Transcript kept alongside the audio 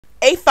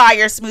A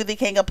fired Smoothie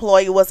King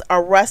employee was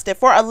arrested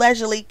for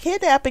allegedly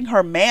kidnapping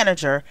her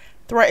manager,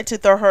 threatened to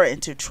throw her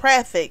into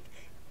traffic,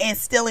 and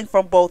stealing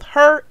from both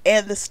her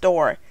and the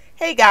store.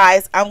 Hey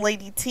guys, I'm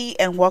Lady T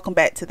and welcome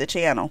back to the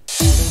channel.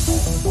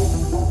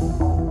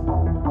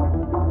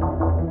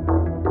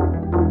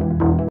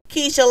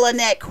 Keshia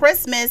Lynette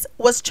Christmas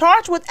was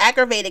charged with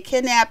aggravated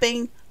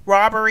kidnapping,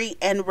 robbery,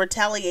 and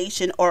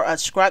retaliation or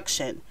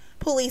obstruction.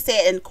 Police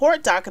said in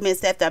court documents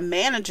that the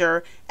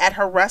manager at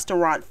her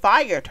restaurant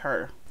fired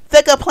her.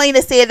 The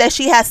complainant said that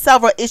she has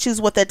several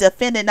issues with the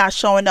defendant not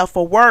showing up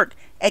for work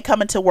and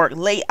coming to work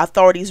late,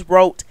 authorities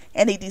wrote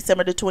in a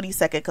December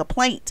 22nd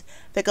complaint.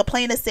 The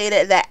complainant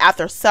stated that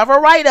after several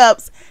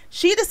write-ups,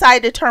 she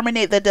decided to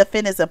terminate the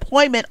defendant's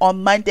employment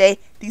on Monday,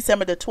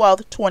 December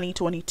 12th,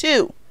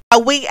 2022. A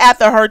week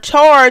after her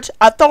charge,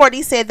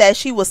 authorities said that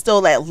she was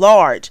still at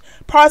large.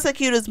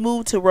 Prosecutors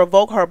moved to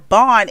revoke her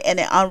bond in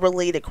an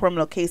unrelated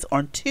criminal case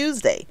on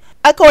Tuesday.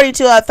 According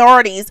to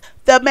authorities,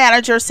 the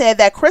manager said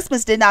that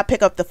Christmas did not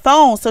pick up the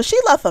phone, so she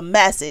left a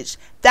message.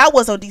 That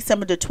was on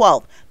December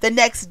 12th. The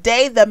next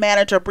day, the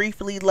manager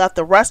briefly left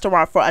the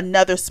restaurant for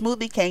another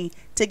Smoothie King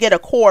to get a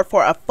cord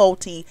for a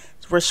faulty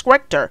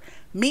restrictor.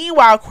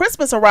 Meanwhile,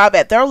 Christmas arrived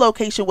at their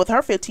location with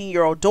her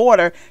 15-year-old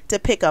daughter to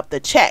pick up the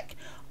check,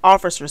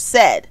 officers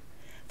said.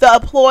 The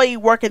employee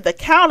working the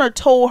counter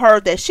told her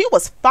that she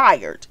was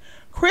fired.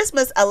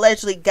 Christmas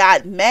allegedly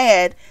got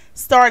mad,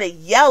 started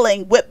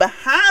yelling, went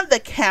behind the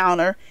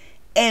counter,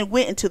 and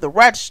went into the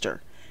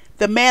register.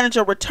 The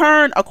manager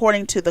returned,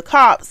 according to the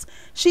cops.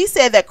 She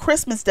said that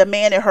Christmas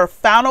demanded her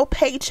final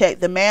paycheck.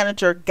 The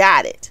manager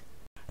got it.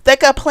 The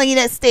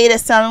complainant stated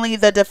suddenly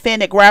the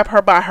defendant grabbed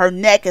her by her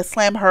neck and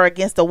slammed her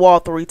against the wall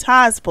 3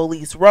 times,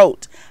 police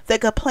wrote. The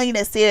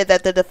complainant stated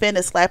that the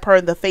defendant slapped her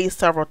in the face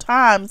several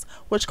times,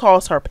 which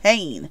caused her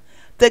pain.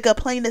 The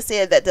complainant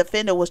said that the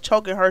defendant was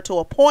choking her to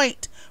a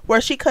point where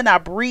she could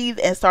not breathe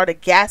and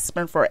started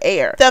gasping for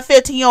air. The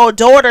 15-year-old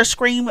daughter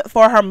screamed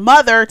for her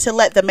mother to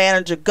let the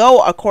manager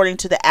go, according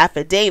to the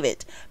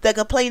affidavit. The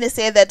complainant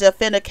said that the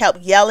defendant kept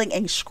yelling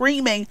and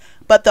screaming,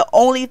 but the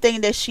only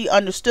thing that she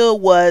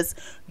understood was,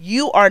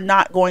 "You are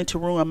not going to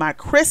ruin my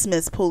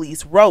Christmas,"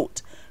 police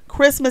wrote.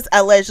 Christmas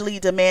allegedly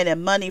demanded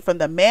money from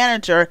the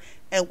manager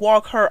and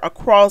walked her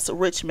across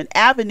Richmond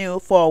Avenue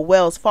for a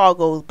Wells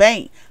Fargo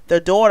bank. The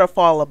daughter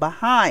followed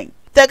behind.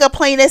 The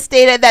complainant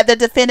stated that the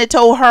defendant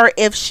told her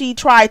if she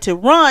tried to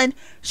run,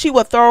 she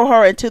would throw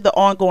her into the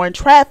ongoing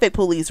traffic,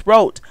 police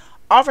wrote.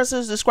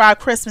 Officers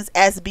described Christmas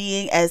as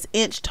being an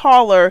inch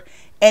taller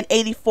and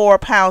 84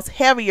 pounds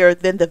heavier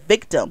than the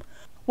victim.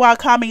 While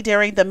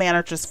commandeering the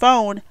manager's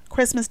phone,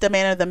 Christmas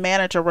demanded the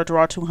manager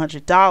withdraw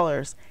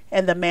 $200,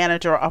 and the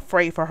manager,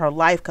 afraid for her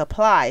life,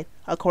 complied,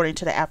 according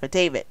to the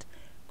affidavit.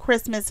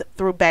 Christmas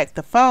threw back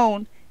the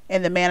phone,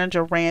 and the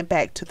manager ran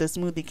back to the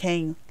Smoothie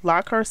King,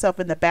 locked herself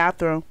in the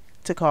bathroom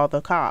to call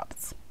the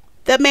cops.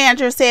 The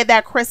manager said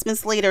that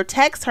Christmas later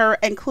texted her,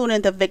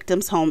 including the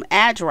victim's home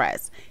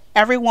address.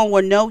 "Everyone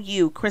will know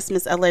you,"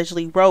 Christmas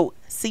allegedly wrote.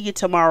 "See you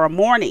tomorrow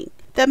morning."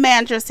 The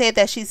manager said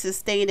that she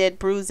sustained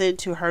bruising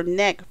to her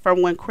neck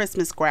from when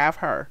Christmas grabbed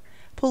her.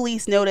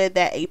 Police noted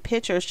that a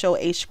picture showed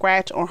a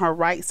scratch on her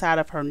right side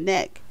of her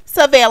neck.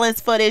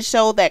 Surveillance footage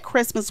showed that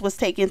Christmas was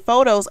taking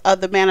photos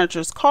of the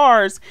manager's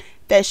cards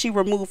that she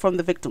removed from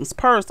the victim's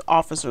purse,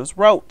 officers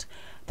wrote.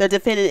 The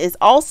defendant is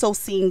also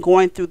seen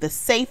going through the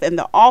safe in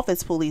the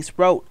office, police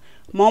wrote.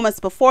 Moments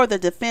before the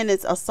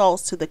defendant's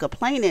assaults to the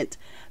complainant,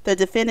 the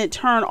defendant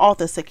turned off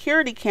the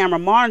security camera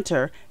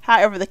monitor.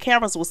 However, the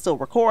cameras were still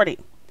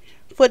recording.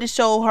 Footage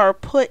showed her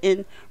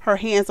putting her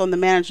hands on the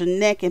manager's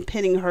neck and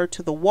pinning her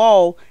to the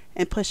wall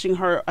and pushing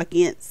her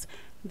against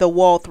the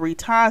wall 3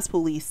 times,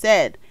 police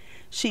said.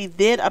 She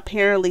then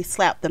apparently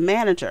slapped the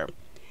manager.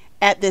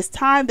 At this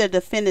time, the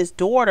defendant's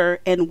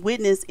daughter and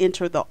witness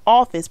entered the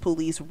office,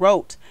 police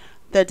wrote.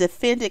 The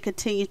defendant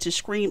continued to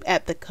scream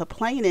at the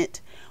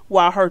complainant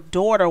while her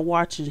daughter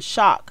watched in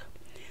shock.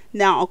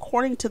 Now,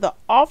 according to the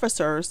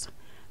officers,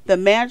 the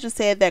manager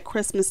said that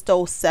Christmas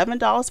stole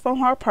 $7 from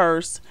her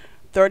purse,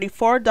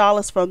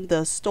 $34 from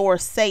the store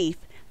safe,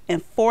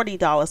 and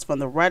 $40 from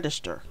the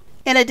register.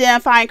 In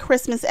identifying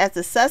Christmas as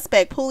the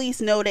suspect, police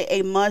noted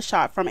a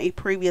mugshot from a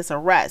previous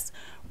arrest.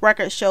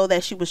 Records show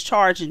that she was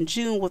charged in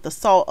June with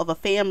assault of a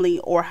family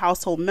or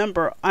household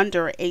member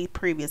under a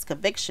previous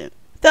conviction.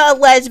 The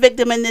alleged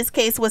victim in this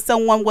case was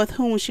someone with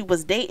whom she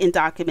was dating,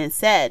 documents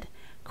said.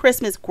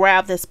 Christmas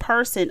grabbed this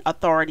person,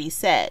 authorities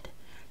said.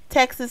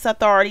 Texas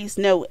authorities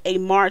note a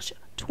March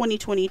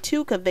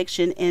 2022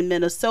 conviction in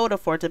Minnesota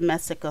for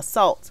domestic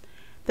assault.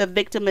 The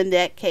victim in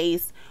that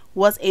case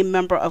was a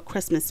member of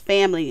Christmas'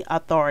 family,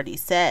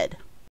 authorities said.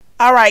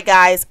 Alright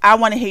guys, I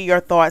want to hear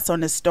your thoughts on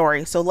this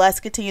story, so let's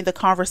continue the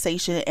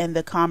conversation in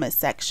the comment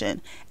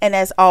section. And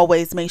as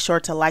always, make sure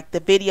to like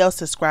the video,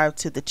 subscribe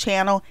to the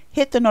channel,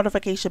 hit the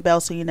notification bell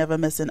so you never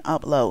miss an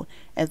upload.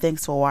 And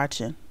thanks for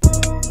watching.